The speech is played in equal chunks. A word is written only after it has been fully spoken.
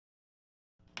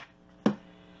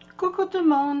Coucou tout le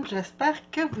monde,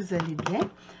 j'espère que vous allez bien.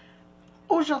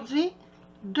 Aujourd'hui,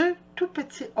 deux tout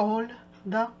petits hauls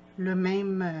dans le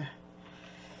même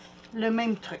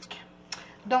truc.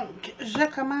 Donc, je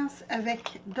commence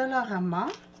avec Dollarama.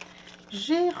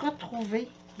 J'ai retrouvé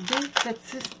des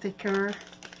petits stickers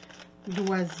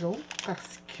d'oiseaux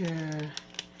parce que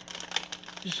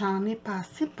j'en ai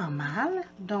passé pas mal.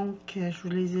 Donc, je vous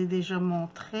les ai déjà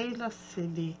montrés. Là,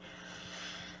 c'est des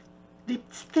petits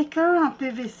stickers en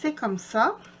PVC comme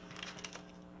ça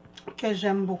que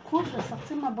j'aime beaucoup. Je vais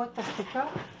sortir ma boîte à stickers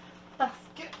parce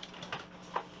que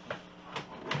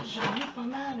j'en ai pas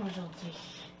mal aujourd'hui.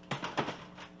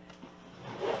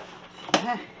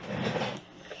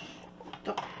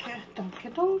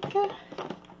 Donc,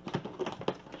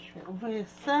 je vais ouvrir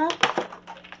ça,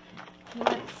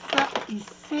 mettre ça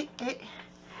ici et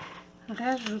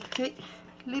rajouter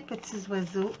les petits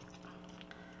oiseaux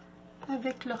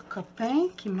avec leurs copains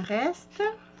qui me restent.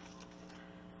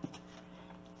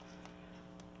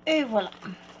 Et voilà.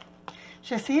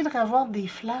 J'ai essayé de revoir des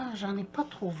fleurs, j'en ai pas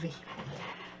trouvé.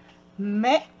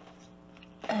 Mais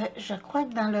je crois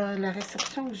que dans la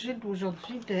réception que j'ai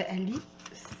d'aujourd'hui de Ali,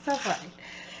 ça va être.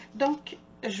 Donc,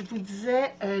 je vous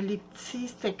disais, les petits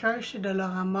stickers chez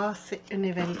Dollarama, c'est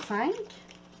 1,25 $.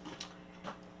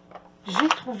 J'ai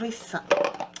trouvé ça.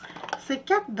 C'est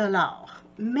 4 $.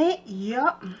 Mais il y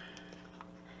a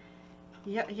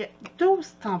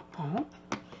 12 tampons.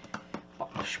 Bon,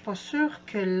 je ne suis pas sûre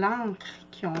que l'encre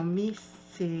qu'ils ont mis,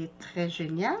 c'est très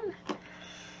génial.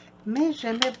 Mais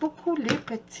j'aimais beaucoup les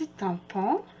petits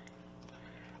tampons.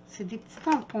 C'est des petits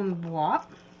tampons de bois.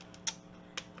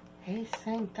 Hey,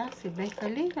 5 ans, c'est bien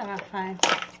collé leur affaire.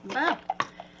 Bon.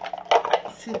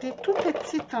 C'est des tout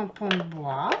petits tampons de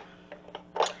bois.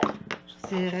 Je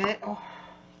dirais,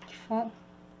 qui font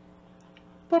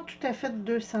pas tout à fait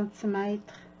 2 cm.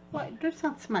 Ouais, 2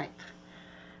 cm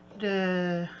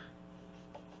de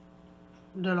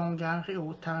longueur et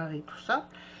hauteur et tout ça.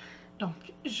 Donc,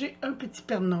 j'ai un petit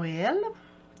Père Noël,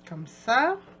 comme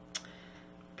ça.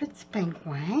 Petit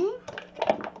pingouin.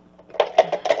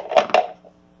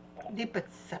 Des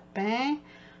petits sapins.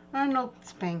 Un autre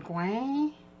petit pingouin.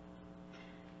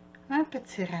 Un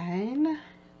petit renne.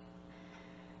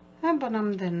 Un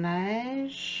bonhomme de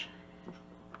neige.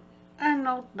 Un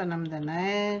autre bonhomme de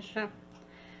neige.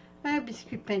 Un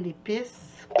biscuit pain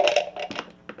d'épices.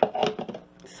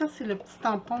 Ça, c'est le petit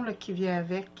tampon là, qui vient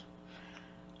avec.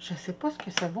 Je ne sais pas ce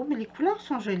que ça vaut, mais les couleurs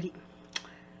sont jolies.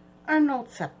 Un autre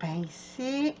sapin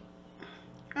ici.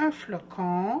 Un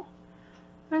flocon.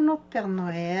 Un autre Père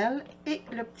Noël. Et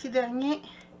le petit dernier,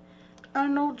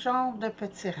 un autre genre de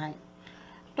petit rein.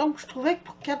 Donc, je trouvais que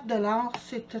pour 4 $,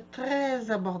 c'était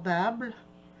très abordable.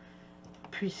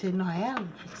 Puis, c'est Noël.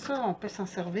 Ça, on peut s'en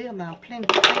servir dans plein de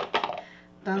trucs.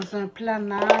 Dans un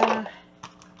planeur.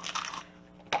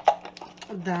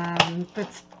 Dans une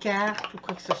petite carte ou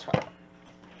quoi que ce soit.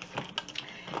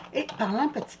 Et parlant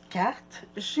de petite carte,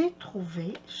 j'ai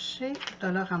trouvé chez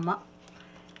Dollarama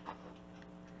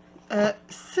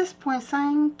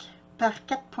 6,5 par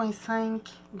 4,5,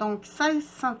 donc 16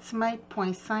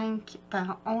 cm,5 cm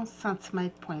par 11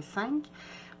 cm,5 cm,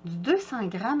 du 200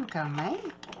 grammes quand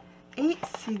même, et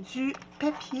c'est du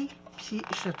papier. Puis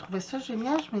je trouvais ça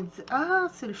génial, je me dis, ah,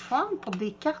 c'est le fun, pour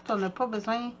des cartes, on n'a pas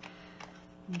besoin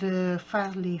de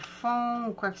faire les fonds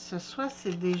ou quoi que ce soit,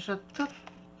 c'est déjà toute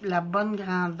la bonne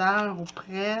grandeur ou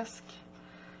presque.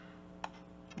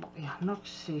 Bon, il y en a que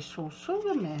c'est chaud-chaud,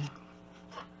 mais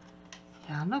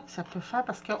il y en a que ça peut faire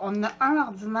parce qu'on a un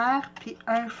ordinaire puis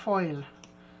un foil.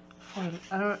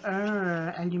 Un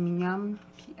aluminium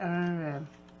puis un...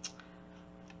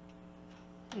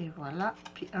 et voilà,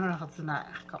 puis un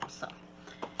ordinaire comme ça.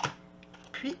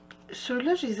 Puis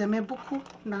ceux-là, je les aimais beaucoup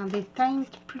dans des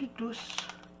teintes plus douces.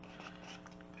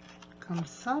 Comme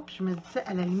ça, puis je me disais,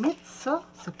 à la limite, ça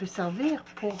peut servir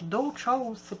pour d'autres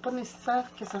choses. C'est pas nécessaire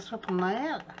que ça soit pour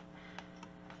Noël.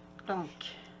 Donc,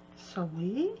 ça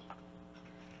oui.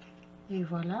 Et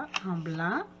voilà, en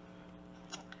blanc.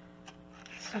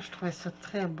 Ça, je trouvais ça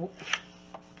très beau.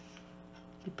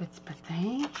 Des petits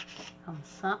patins, comme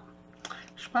ça.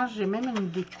 Je pense que j'ai même une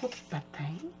découpe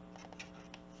patins.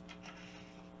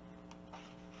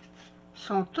 Ils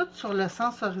sont toutes sur le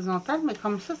sens horizontal, mais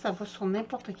comme ça va sur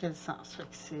n'importe quel sens. Fait que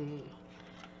c'est...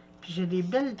 Puis j'ai des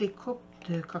belles découpes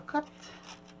de cocottes.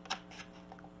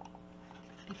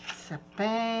 Des petits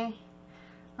sapins.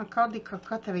 Encore des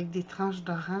cocottes avec des tranches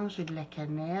d'orange et de la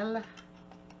cannelle.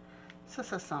 Ça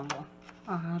sent bon.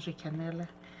 Orange et cannelle.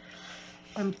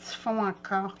 Un petit fond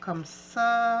encore comme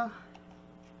ça.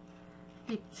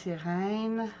 Les petits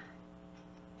rennes.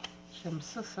 J'aime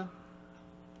ça, ça.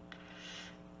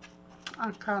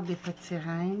 Encore des petits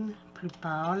rennes plus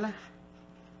pâles.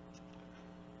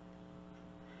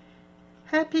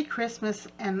 Happy Christmas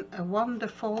and a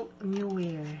wonderful New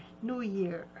Year. New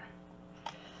Year.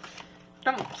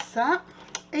 Donc ça.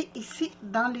 Et ici,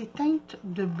 dans les teintes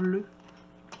de bleu.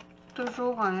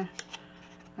 Toujours un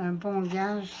bon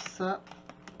gage, ça.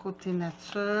 Côté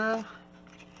nature.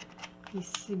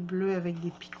 Ici, bleu avec des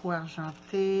picots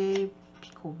argentés.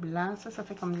 Picots blancs. Ça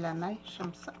fait comme de la neige.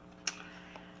 J'aime ça.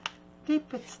 Des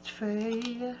petites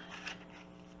feuilles.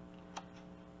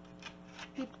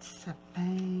 Des petits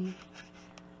sapins.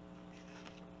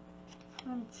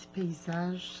 Un petit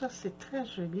paysage. Ça, c'est très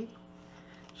joli.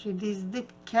 J'ai des idées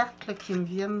de cartes là, qui me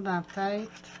viennent dans la tête.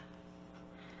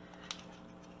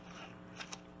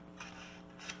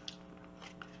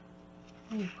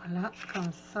 Et voilà,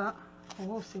 comme ça.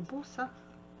 Oh, c'est beau ça.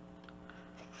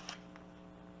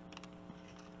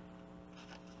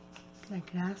 La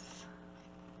glace.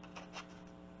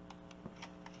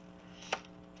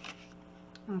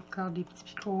 Encore des petits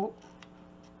picots.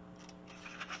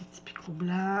 Des petits picots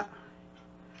blancs.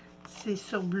 C'est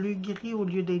sur bleu gris au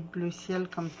lieu d'être bleu ciel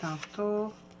comme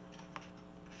tantôt.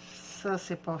 Ça,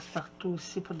 c'est passe-partout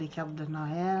aussi pour des cartes de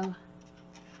Noël.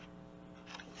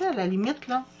 À la limite,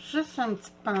 là, juste une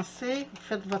petite pensée. Vous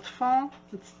faites votre fond,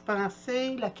 une petite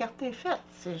pensée. La carte est faite.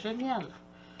 C'est génial.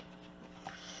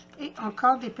 Et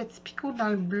encore des petits picots dans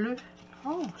le bleu.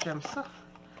 Oh, j'aime ça.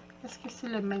 Est-ce que c'est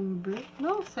le même bleu?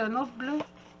 Non, c'est un autre bleu.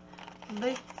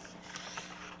 Regardez.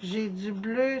 J'ai du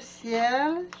bleu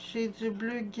ciel. J'ai du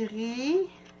bleu gris.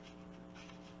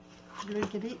 Bleu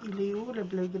gris, il est où le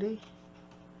bleu gris?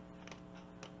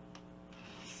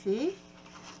 Ici.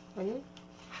 Vous voyez?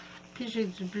 Puis j'ai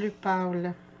du bleu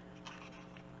pâle.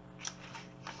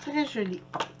 Très joli.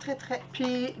 Très, très.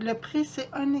 Puis le prix,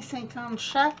 c'est 1,50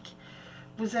 chaque.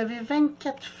 Vous avez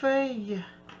 24 feuilles.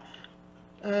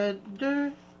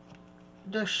 2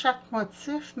 de chaque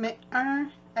motif, mais un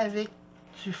avec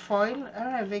du foil,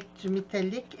 un avec du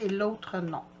métallique et l'autre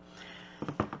non.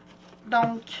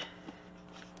 Donc,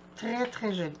 très,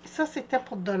 très joli. Ça, c'était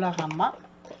pour Dollarama.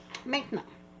 Maintenant,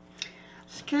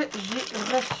 ce que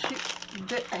j'ai reçu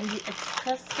de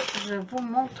Aliexpress, je vous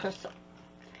montre ça.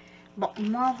 Bon, ils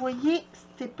m'ont envoyé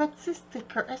ces petits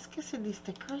stickers. Est-ce que c'est des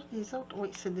stickers, les autres? Oui,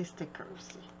 c'est des stickers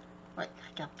aussi. Oui,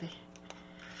 regardez.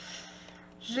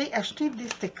 J'ai acheté des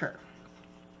stickers.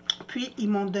 Puis, ils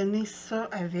m'ont donné ça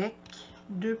avec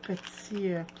deux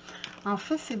petits... en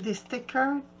fait, c'est des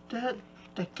stickers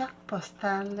de cartes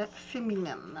postales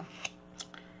féminines.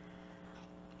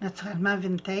 Naturellement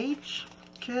vintage,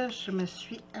 que je me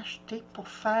suis acheté pour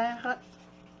faire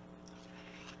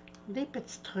des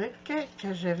petits trucs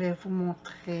que je vais vous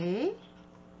montrer.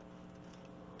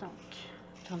 Donc,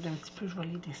 attendez un petit peu, je vais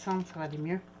les descendre, ça va aller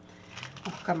mieux.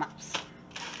 On recommence.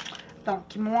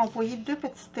 Donc, ils m'ont envoyé deux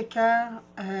petits stickers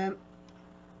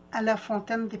à la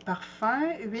fontaine des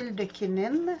parfums, huile de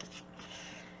quinine.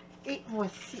 Et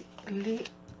voici les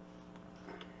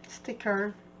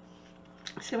stickers.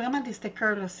 C'est vraiment des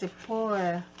stickers, là, c'est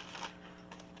pas...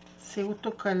 c'est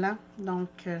autocollant, donc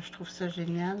je trouve ça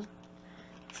génial.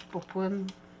 Petite popoune.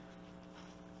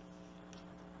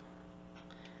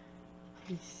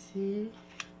 Ici.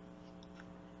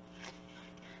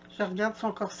 Je regarde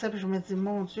son corset et je me dis,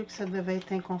 mon Dieu, que ça devait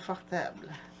être inconfortable.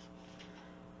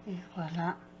 Et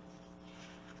voilà.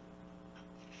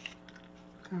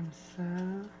 Comme ça.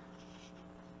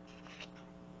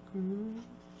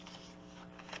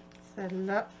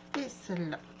 Celle-là et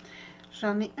celle-là.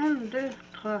 J'en ai 1, 2,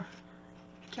 3,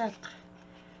 4,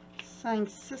 5,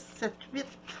 6, 7, 8.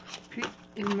 Puis,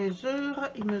 il mesure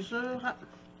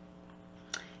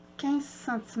 15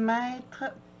 cm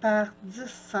par 10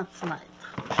 cm.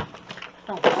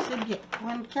 Donc, c'est bien. Pour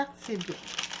une carte, c'est bien.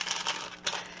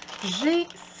 J'ai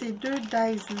ces deux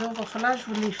dies-là. Il va falloir que je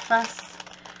vous les fasse.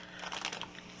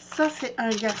 Ça, c'est un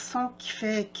garçon qui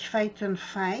fête une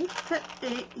fête.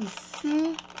 Et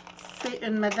ici, c'est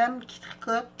une madame qui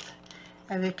tricote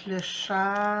avec le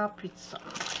chat, puis tout ça.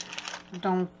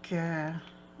 Donc,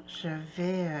 je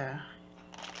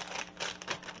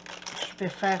vais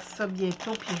faire ça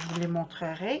bientôt, puis je vous les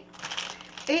montrerai.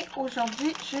 Et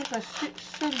aujourd'hui, j'ai reçu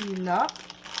celui-là.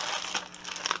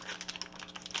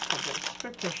 Il faut un petit peu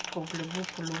que je trouve le bout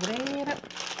pour l'ouvrir.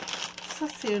 Ça,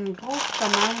 c'est une grosse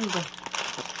commande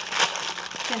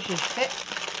que j'ai fait.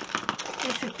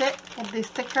 Et c'était pour des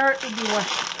stickers et des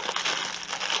washi.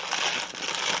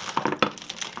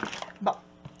 Bon,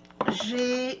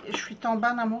 je suis tombée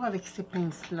en amour avec ces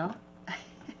pinces-là.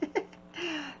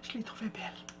 Je les trouvais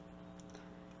belles.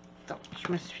 Donc,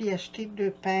 je me suis acheté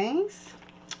deux pinces.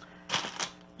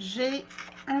 J'ai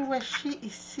un washi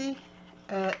ici,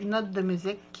 note de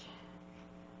musique.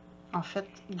 en fait,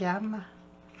 gamme.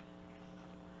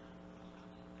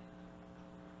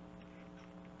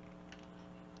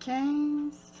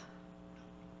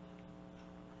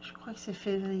 Je crois que c'est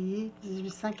février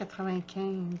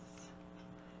 1895.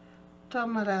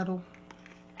 Tom Raro.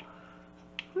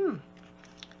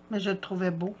 Mais je le trouvais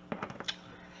beau.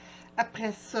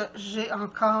 Après ça, j'ai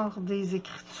encore des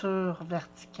écritures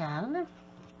verticales.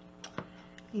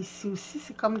 Ici aussi,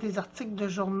 c'est comme des articles de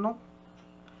journaux.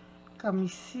 Comme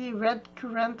ici, Red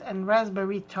Currant and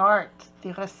Raspberry Tart.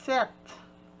 Des recettes.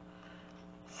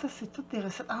 Ça, c'est toutes des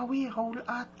recettes. Ah oui, Roll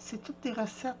Hot, c'est toutes des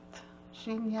recettes.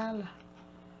 Génial.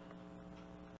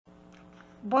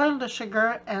 Boil the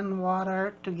sugar and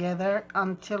water together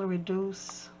until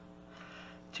reduced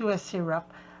to a syrup.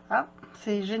 Ah,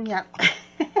 c'est génial.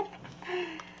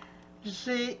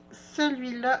 J'ai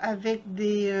celui-là avec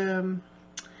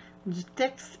du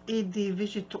texte et des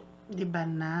végétaux. Des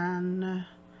bananes.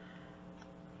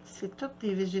 C'est tous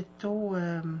des végétaux.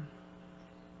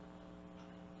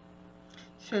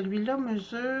 Celui-là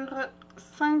mesure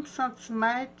 5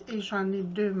 cm et j'en ai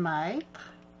 2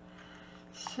 mètres.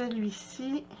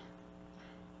 Celui-ci,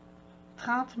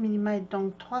 30 mm,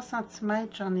 donc 3 cm,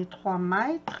 j'en ai 3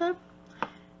 mètres.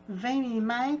 20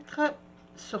 mm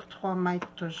sur 3 mètres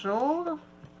toujours.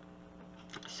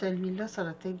 Celui-là, ça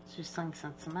doit être du 5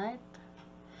 cm.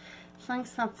 5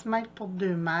 cm pour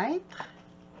 2 mètres.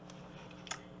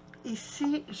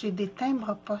 Ici, j'ai des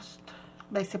timbres-poste.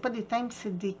 Ben, c'est pas des timbres,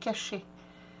 c'est des cachets.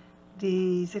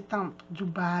 Des étampes.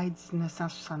 Dubaï,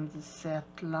 1977,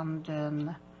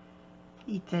 London,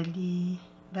 Italie,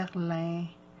 Berlin.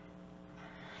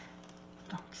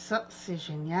 Donc ça, c'est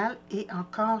génial. Et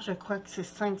encore, je crois que c'est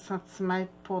 5 cm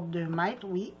pour 2 mètres,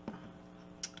 oui.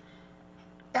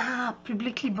 Ah,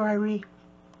 Public Library.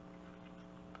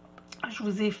 Je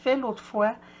vous ai fait l'autre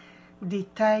fois des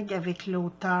tags avec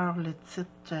l'auteur, le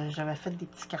titre. J'avais fait des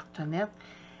petits cartonnettes.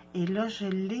 Et là, je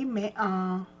l'ai, mais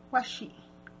en washi.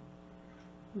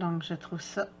 Donc, je trouve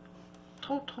ça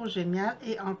trop génial.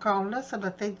 Et encore là, ça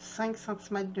doit être du 5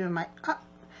 cm, 2 mètres. Ah!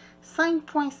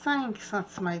 5,5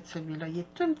 cm celui-là. Il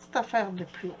est une petite affaire de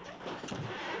plus haut.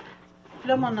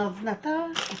 Là, mon ordinateur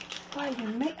n'est pas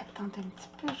allumé. Attendez un petit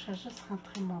peu, je vais juste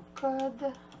rentrer mon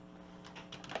code.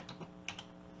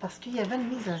 Parce qu'il y avait une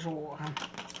mise à jour.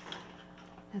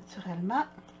 Naturellement.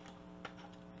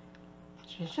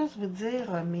 Je vais juste vous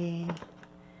dire mes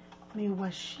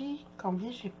washi, combien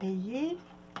j'ai payé.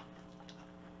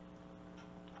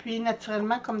 Puis,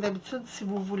 naturellement, comme d'habitude, si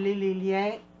vous voulez les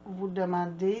liens, vous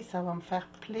demandez, ça va me faire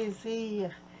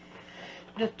plaisir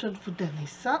de tout vous donner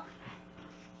ça.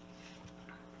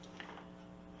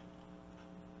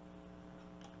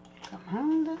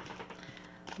 Commande.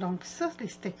 Donc ça, les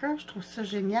stickers, je trouve ça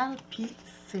génial. Puis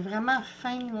c'est vraiment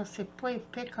fin, c'est pas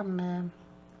épais comme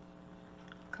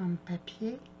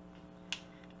papier.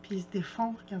 Puis ils se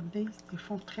défont, regardez, ils se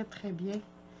défont très bien.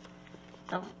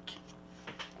 Donc,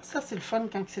 ça c'est le fun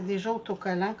quand c'est déjà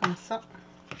autocollant comme ça.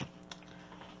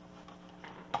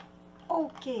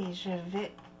 Ok, je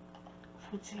vais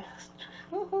vous dire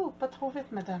tout. Pas trop vite,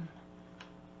 madame.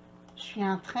 Je suis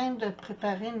en train de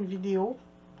préparer une vidéo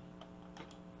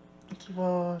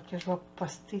que je vais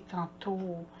poster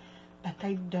tantôt,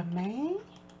 peut-être demain.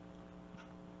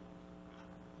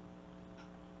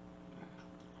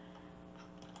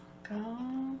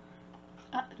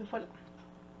 Ah, le voilà.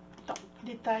 Donc,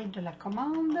 détail de la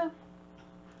commande.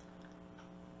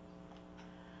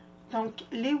 Donc,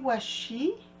 les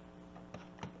washi.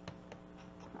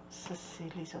 Ça,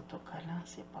 c'est les autocollants,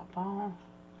 c'est pas bon.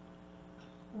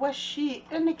 Washi,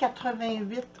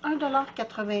 1,88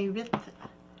 $1,88.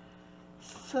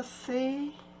 Ça, c'est...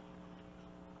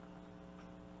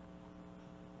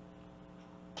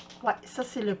 Ouais, ça,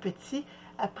 c'est le petit.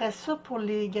 Après ça, pour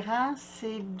les grands,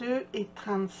 c'est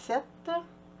 2,37.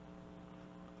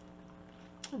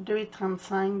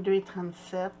 2,35,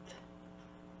 2,37.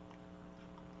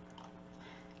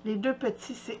 Les deux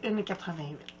petits, c'est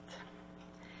 1,88.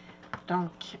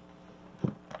 Donc,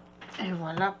 et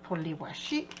voilà pour les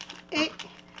washi. Et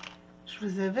je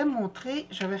vous avais montré,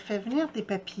 j'avais fait venir des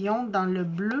papillons dans le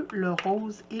bleu, le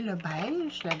rose et le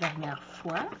beige la dernière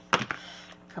fois.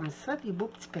 Comme ça, des beaux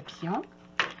petits papillons.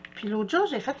 Puis l'autre jour,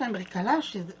 j'ai fait un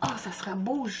bricolage. J'ai dit, oh, ça sera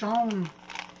beau jaune.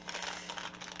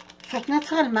 Fait que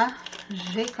naturellement,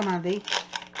 j'ai commandé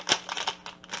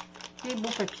des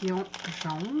beaux papillons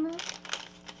jaunes.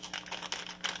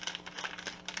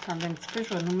 Attendez un petit peu,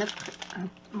 je vais nous mettre un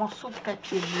morceau de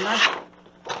papier blanc.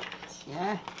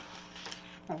 Tiens,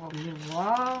 on va mieux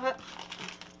voir.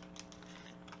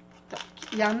 Donc,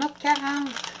 il y en a 40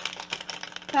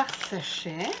 par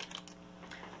sachet.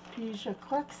 Puis je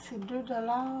crois que c'est 2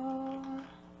 $.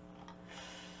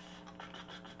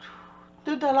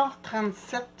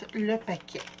 2,37 $ le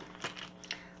paquet.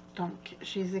 Donc,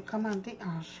 je les ai commandés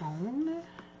en jaune.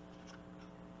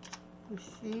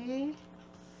 Ici,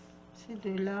 ces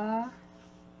deux-là.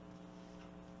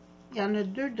 Il y en a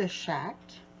 2 de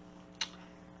chaque.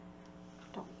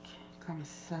 Donc, comme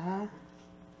ça.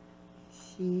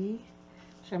 Ici.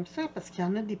 J'aime ça parce qu'il y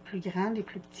en a des plus grands, des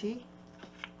plus petits.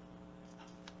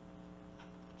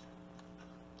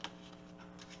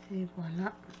 Et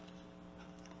voilà.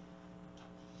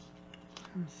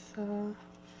 Comme ça.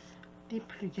 Des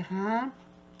plus grands.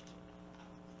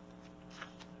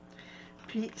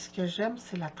 Puis, ce que j'aime,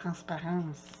 c'est la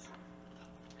transparence.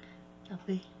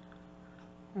 Regardez.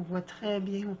 On voit très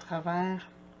bien au travers.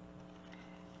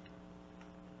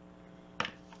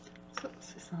 Ça,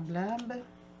 c'est semblable.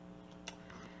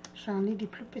 J'en ai des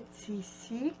plus petits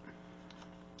ici.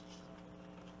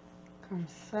 Comme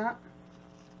ça.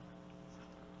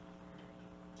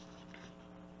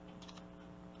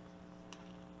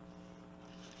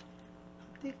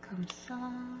 Des comme ça.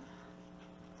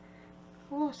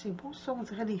 Oh, c'est beau ça, on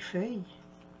dirait des feuilles.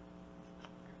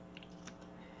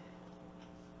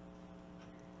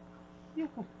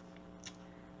 Youhou.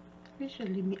 Puis je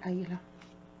l'ai mis, ah, il est là.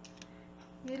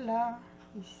 Il est là,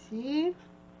 ici.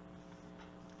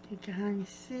 Les grands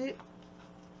ici.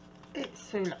 Et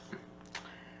ceux-là.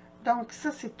 Donc,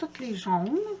 ça, c'est toutes les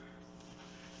jaunes.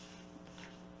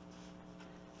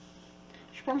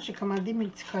 Je pense que j'ai commandé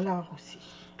multicolores aussi.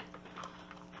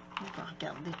 On va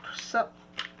regarder tout ça.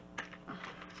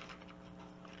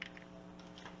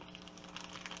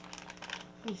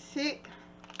 Ici.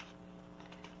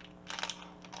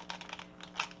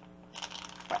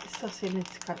 Ouais, ça, c'est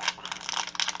multicolore.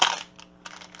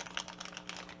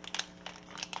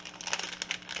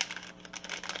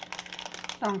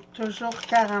 Donc, toujours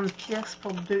 40 pièces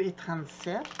pour 2,37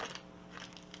 $.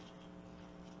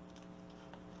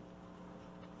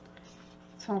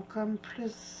 Ils sont comme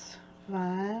plus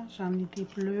verts. J'en ai des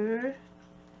bleus.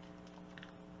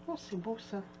 Oh, c'est beau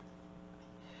ça.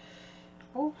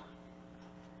 Oh,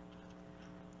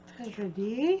 très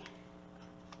joli.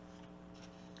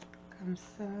 Comme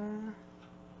ça.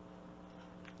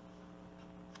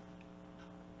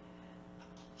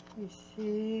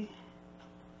 Ici.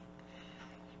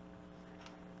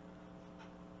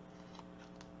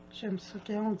 J'aime ça.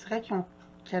 On dirait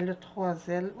qu'elle a 3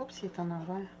 ailes. Oups, il est en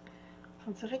envers.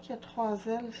 On dirait qu'il y a 3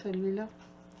 ailes, celui-là.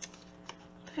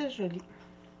 Très joli.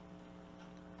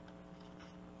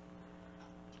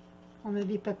 On a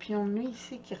des papillons de nuit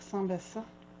ici qui ressemblent à ça.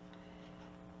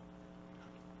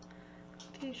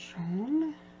 Des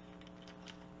jaunes.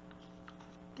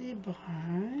 Des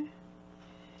bruns.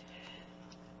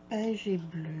 Beige et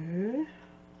bleu.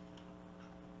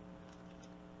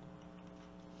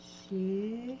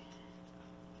 Ici.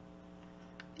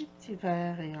 Des petits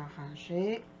verts et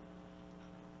orangés.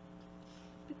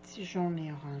 Petits jaunes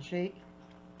et orangés.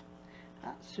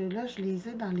 Ah, ceux-là, je les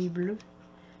ai dans les bleus.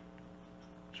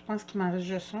 Je pense qu'il m'en reste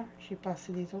juste un. J'ai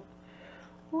passé les autres.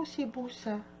 Oh, c'est beau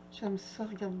ça. J'aime ça.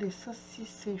 Regardez ça, si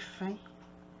c'est fin.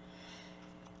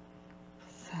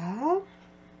 Ça.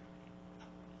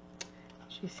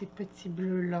 J'ai ces petits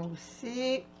bleus-là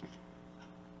aussi.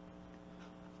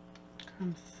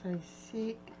 Comme ça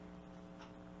ici.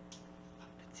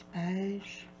 Petit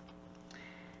beige.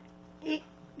 Et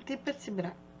des petits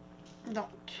bruns. Donc,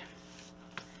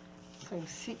 ça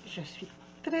aussi, je suis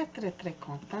très, très, très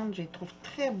contente. Je les trouve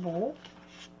très beaux.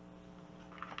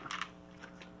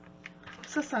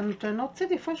 Ça, c'en est un autre. Tu sais,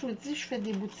 des fois, je vous dis, je fais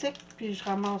des boutiques, puis je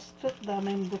ramasse tout dans la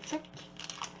même boutique.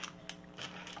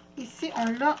 Ici, on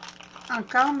l'a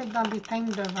encore, mais dans des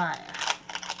teintes de vert.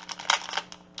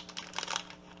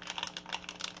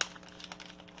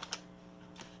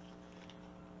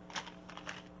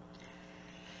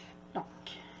 Donc,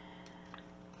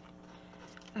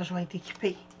 là, je vais être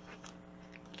équipée.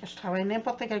 Que je travaille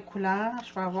n'importe quelle couleur,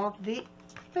 je vais avoir des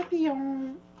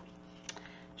papillons.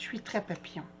 Je suis très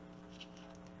papillon.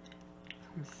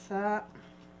 Comme ça.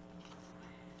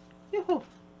 Youhou!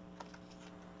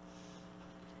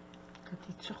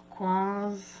 Côté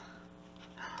turquoise.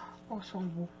 Oh, ils sont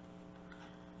beaux.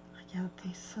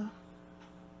 Regardez ça.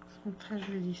 Ils sont très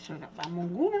jolis, ceux-là. À mon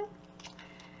goût, là.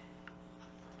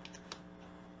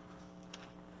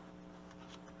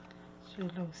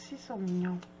 Ceux-là aussi sont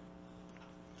mignons.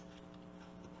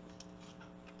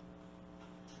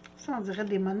 Ça, on dirait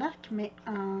des monarques, mais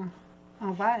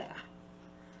en vert.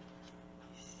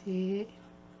 Ici.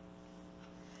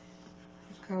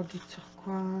 Encore des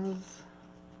turquoises.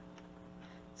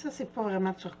 Ça, c'est pas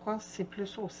vraiment turquoise, c'est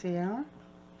plus océan.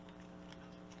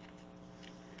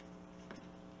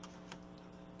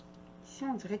 ici,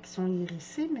 on dirait qu'ils sont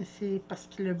irisés, mais c'est parce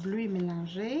que le bleu est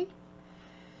mélangé. Des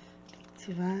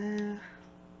petits verts,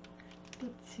 des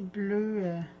petits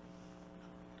bleus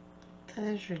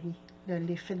très jolis.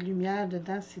 L'effet de lumière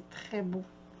dedans, c'est très beau.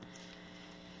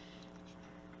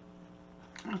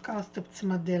 Encore ce petit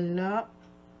modèle-là.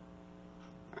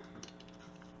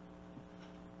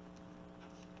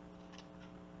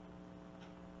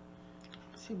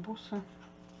 C'est beau, ça.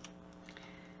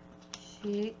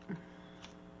 Ici.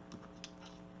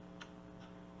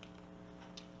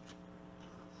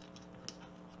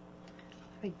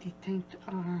 Avec des teintes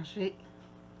orangées.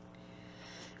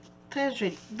 Très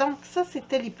joli. Donc, ça,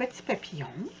 c'était les petits papillons.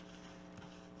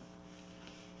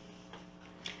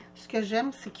 Ce que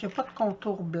j'aime, c'est qu'il n'y a pas de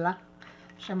contour blanc.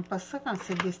 J'aime pas ça quand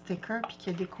c'est des stickers et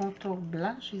qu'il y a des contours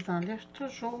blancs. Je les enlève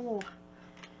toujours.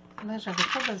 Là, j'avais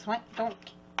pas besoin. Donc,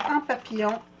 en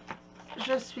papillon,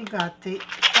 je suis gâtée.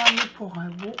 J'en ai pour un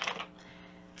bout.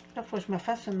 Là, il faut que je me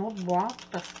fasse une autre boîte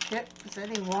parce que vous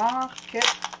allez voir que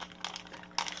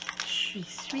je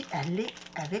suis allée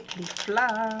avec les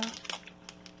fleurs.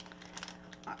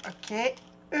 OK.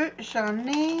 Eux, j'en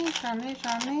ai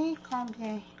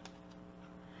combien?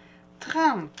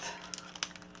 30.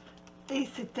 Et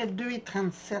c'était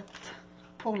 2,37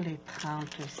 pour les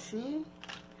 30 aussi.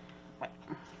 Ouais.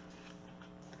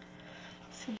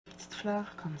 C'est des petites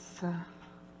fleurs comme ça.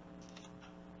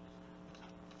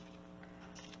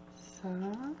 Ça.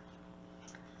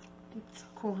 Des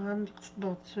petites couronnes, des petites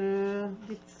bordures,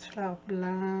 des petites fleurs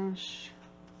blanches.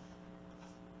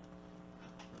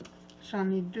 J'en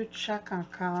ai 2 de chaque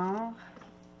encore.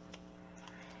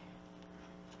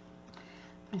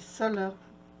 Mais ça, là,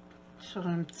 sur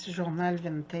un petit journal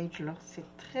vintage, là, c'est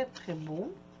très, très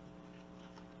beau.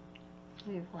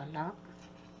 Et voilà.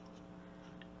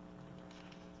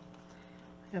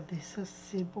 Regardez ça,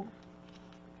 c'est beau.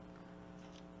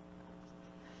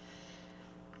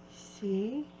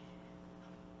 Ici.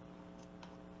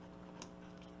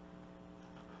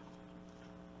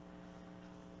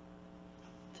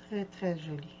 Très, très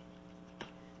joli.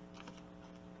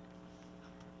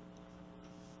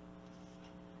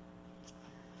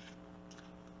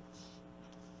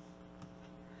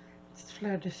 Petite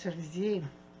fleur de cerisier.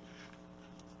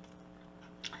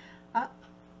 Ah,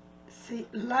 c'est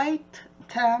light,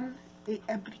 tan et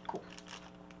abricot.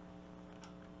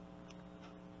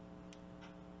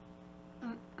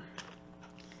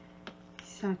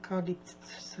 Ici encore des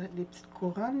petites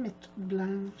couronnes, mais toutes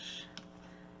blanches.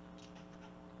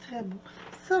 Très beau.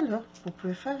 Ça, là, vous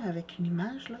pouvez faire avec une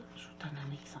image, là. Je vous donne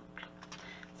un exemple.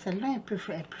 Celle-là est plus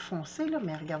foncée, là,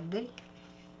 mais regardez.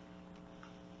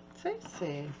 Tu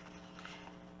sais,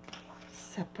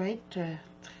 ça peut être très,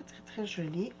 très, très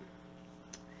joli.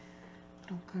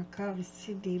 Donc, encore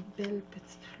ici, des belles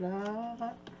petites fleurs.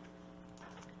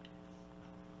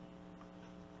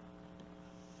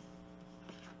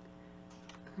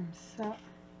 Comme ça.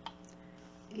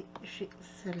 Et j'ai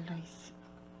celle-là ici.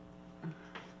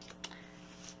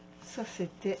 Ça,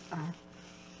 c'était en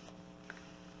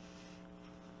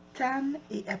tan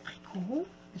et apricot.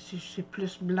 C'est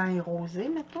plus blanc et rosé,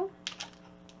 mettons.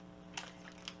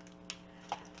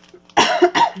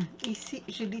 Ici,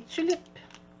 j'ai des tulipes.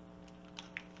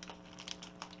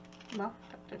 Bon, un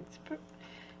petit peu.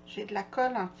 J'ai de la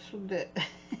colle en dessous de...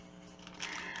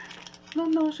 Non,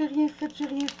 non, j'ai rien fait, j'ai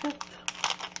rien fait.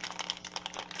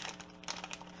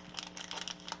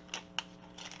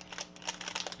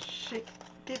 J'ai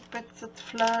des petites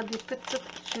fleurs, des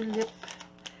petites tulipes.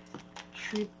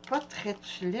 Je suis pas très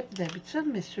tulipe d'habitude,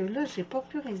 mais ceux-là, j'ai pas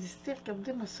pu résister.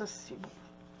 Regardez-moi ça, c'est beau.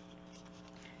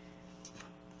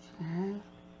 Hein?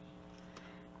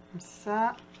 Comme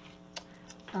ça,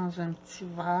 dans un petit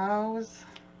vase.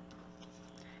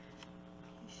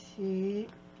 Ici.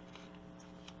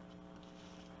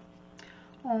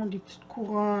 Oh, des petites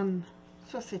couronnes.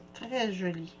 Ça, c'est très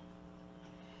joli.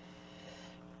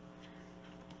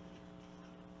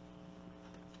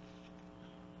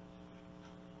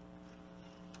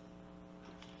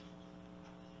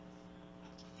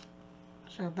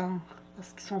 J'adore,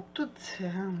 parce qu'ils sont toutes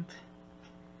différentes.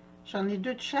 J'en ai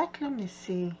 2 de chaque, là, mais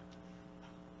c'est...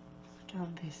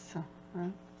 Regardez ça,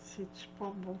 hein? C'est-tu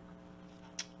pas beau?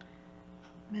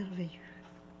 Merveilleux.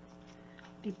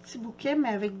 Des petits bouquets, mais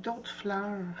avec d'autres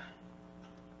fleurs.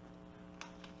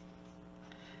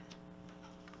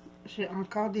 J'ai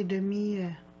encore des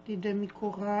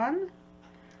demi-couronnes.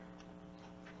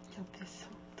 Regardez ça.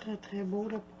 Très, très beau,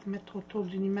 là, pour mettre autour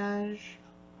d'une image.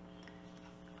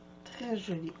 Très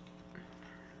joli.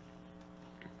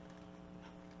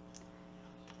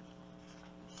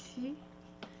 Ici,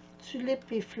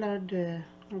 tulipes et fleurs de...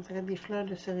 On dirait des fleurs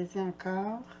de cerisier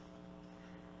encore.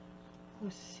 Oh,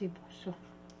 c'est beau ça.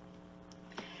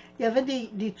 Il y avait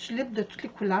des tulipes de toutes les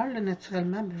couleurs, là,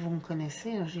 naturellement, mais vous me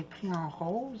connaissez, hein, j'ai pris en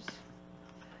rose.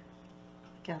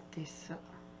 Regardez ça.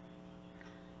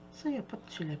 Ça, il n'y a pas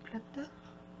de tulipes là-dedans.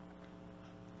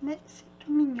 Mais c'est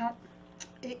tout mignon.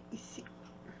 Et ici.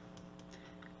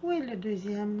 Où est le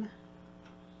deuxième?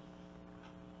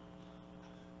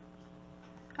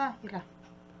 Ah, il est là.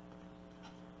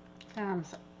 Comme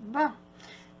ça. Bon.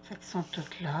 Fait qu'ils sont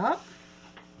toutes là.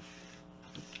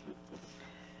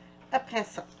 Après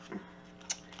ça,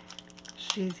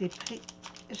 j'ai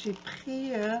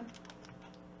pris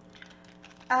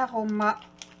Aroma.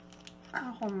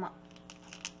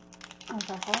 On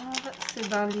va voir, c'est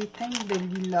dans les teintes de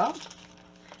lilas.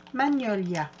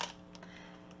 Magnolia.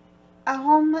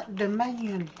 Arôme de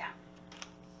magnolia.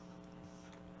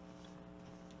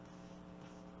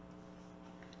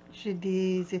 J'ai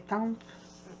des étampes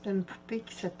d'une poupée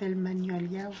qui s'appelle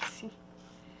Magnolia aussi.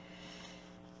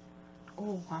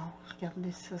 Oh wow,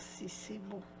 regardez ça, c'est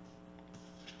beau.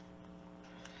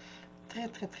 Très,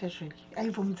 très, très joli. Hey,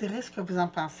 vous me direz ce que vous en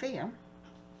pensez, hein?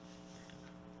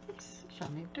 J'en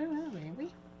ai deux, hein? Oui, oui.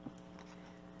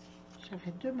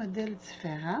 J'avais deux modèles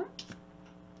différents.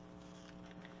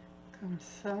 Comme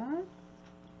ça.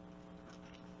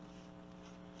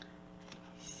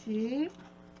 Ici.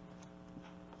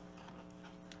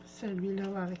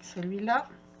 Celui-là avec celui-là.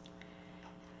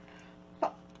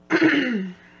 Bon.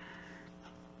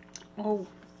 Oh.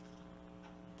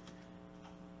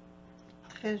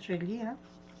 Très joli, hein?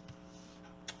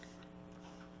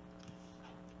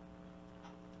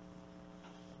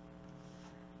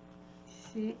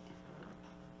 Ici.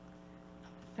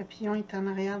 Le papillon est en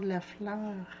arrière de la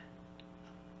fleur.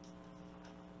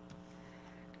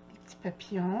 Les petits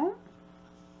papillons.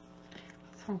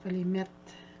 Ça, on va les mettre.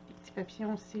 Les petits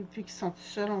papillons aussi, vu qu'ils sont tout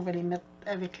seuls, on va les mettre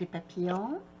avec les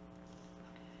papillons.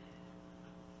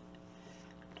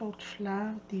 D'autres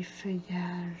fleurs, des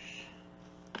feuillages.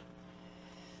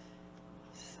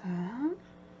 Ça.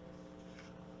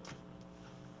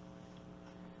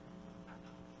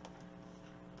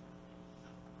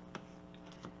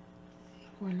 Et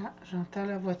voilà, j'entends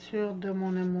la voiture de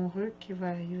mon amoureux qui va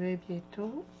arriver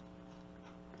bientôt.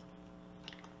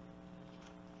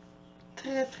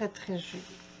 Très, très, très joli.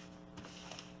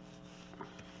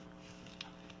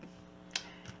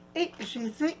 Et je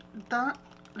les ai dans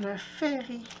le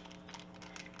ferry.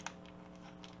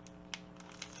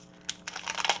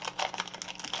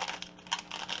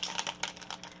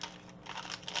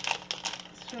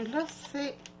 Celui-là,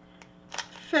 c'est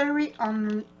Fairy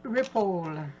on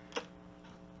Ripple.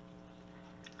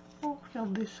 Oh,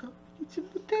 regardez ça. Des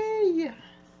petites bouteilles.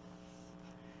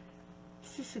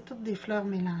 Ici, c'est toutes des fleurs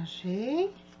mélangées.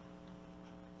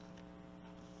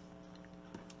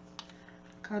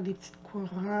 Encore des petites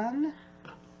couronnes.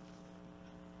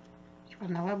 Il va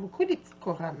en avoir beaucoup des petites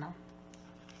couronnes. Hein?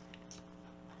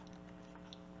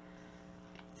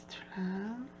 Des petites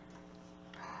fleurs.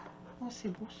 Oh, c'est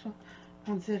beau ça.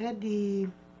 On dirait des...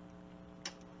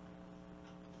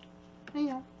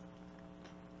 Voyons.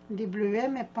 Des bleuets,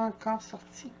 mais pas encore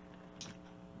sortis.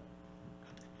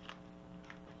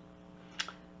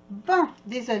 Bon,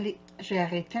 désolée. J'ai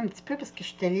arrêté un petit peu parce que je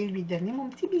suis allée lui donner mon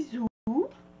petit bisou.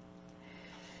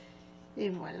 Et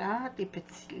voilà, des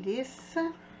petits lys.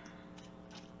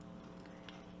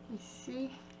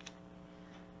 Ici.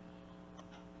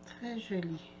 Très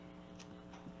joli.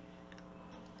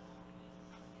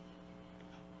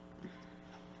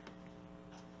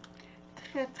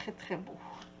 Très, très, très beau.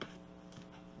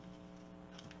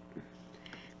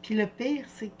 Puis le pire,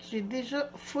 c'est que j'ai déjà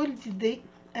full d'idées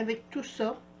avec tout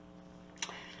ça.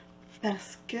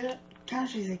 Parce que quand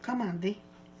je les ai commandés,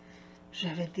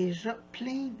 j'avais déjà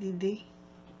plein d'idées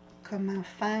comment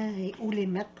faire et où les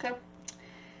mettre.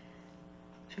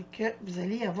 Fait que vous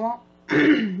allez avoir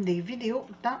des vidéos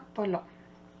dans pas long.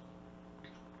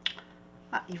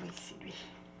 Ah, il va ici, lui.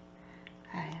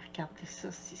 Allez, regardez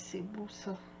ça, si c'est beau,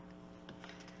 ça.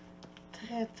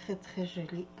 Très, très, très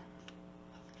joli.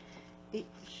 Et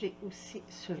j'ai aussi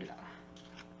ceux-là.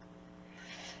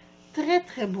 Très,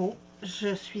 très beau.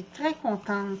 Je suis très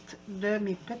contente de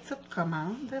mes petites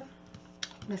commandes.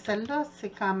 Mais celle-là, c'est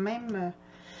quand même...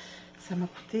 ça m'a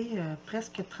coûté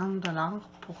presque 30 $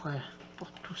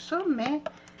 pour tout ça, mais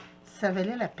ça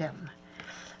valait la peine.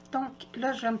 Donc,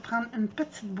 là, je vais me prendre une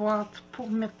petite boîte pour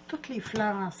mettre toutes les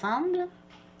fleurs ensemble.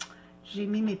 J'ai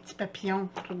mis mes petits papillons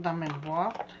tout dans ma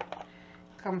boîte.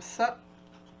 Comme ça,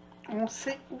 on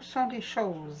sait où sont les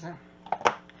choses.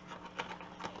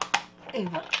 Et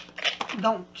voilà.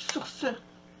 Donc, sur ce,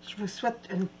 je vous souhaite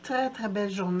une très, très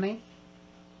belle journée.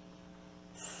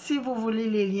 Si vous voulez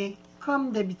les liens,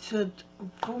 comme d'habitude,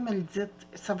 vous me le dites,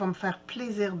 ça va me faire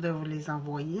plaisir de vous les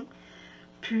envoyer.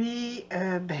 Puis,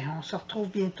 ben, on se retrouve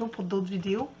bientôt pour d'autres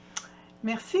vidéos.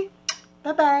 Merci,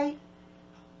 bye bye!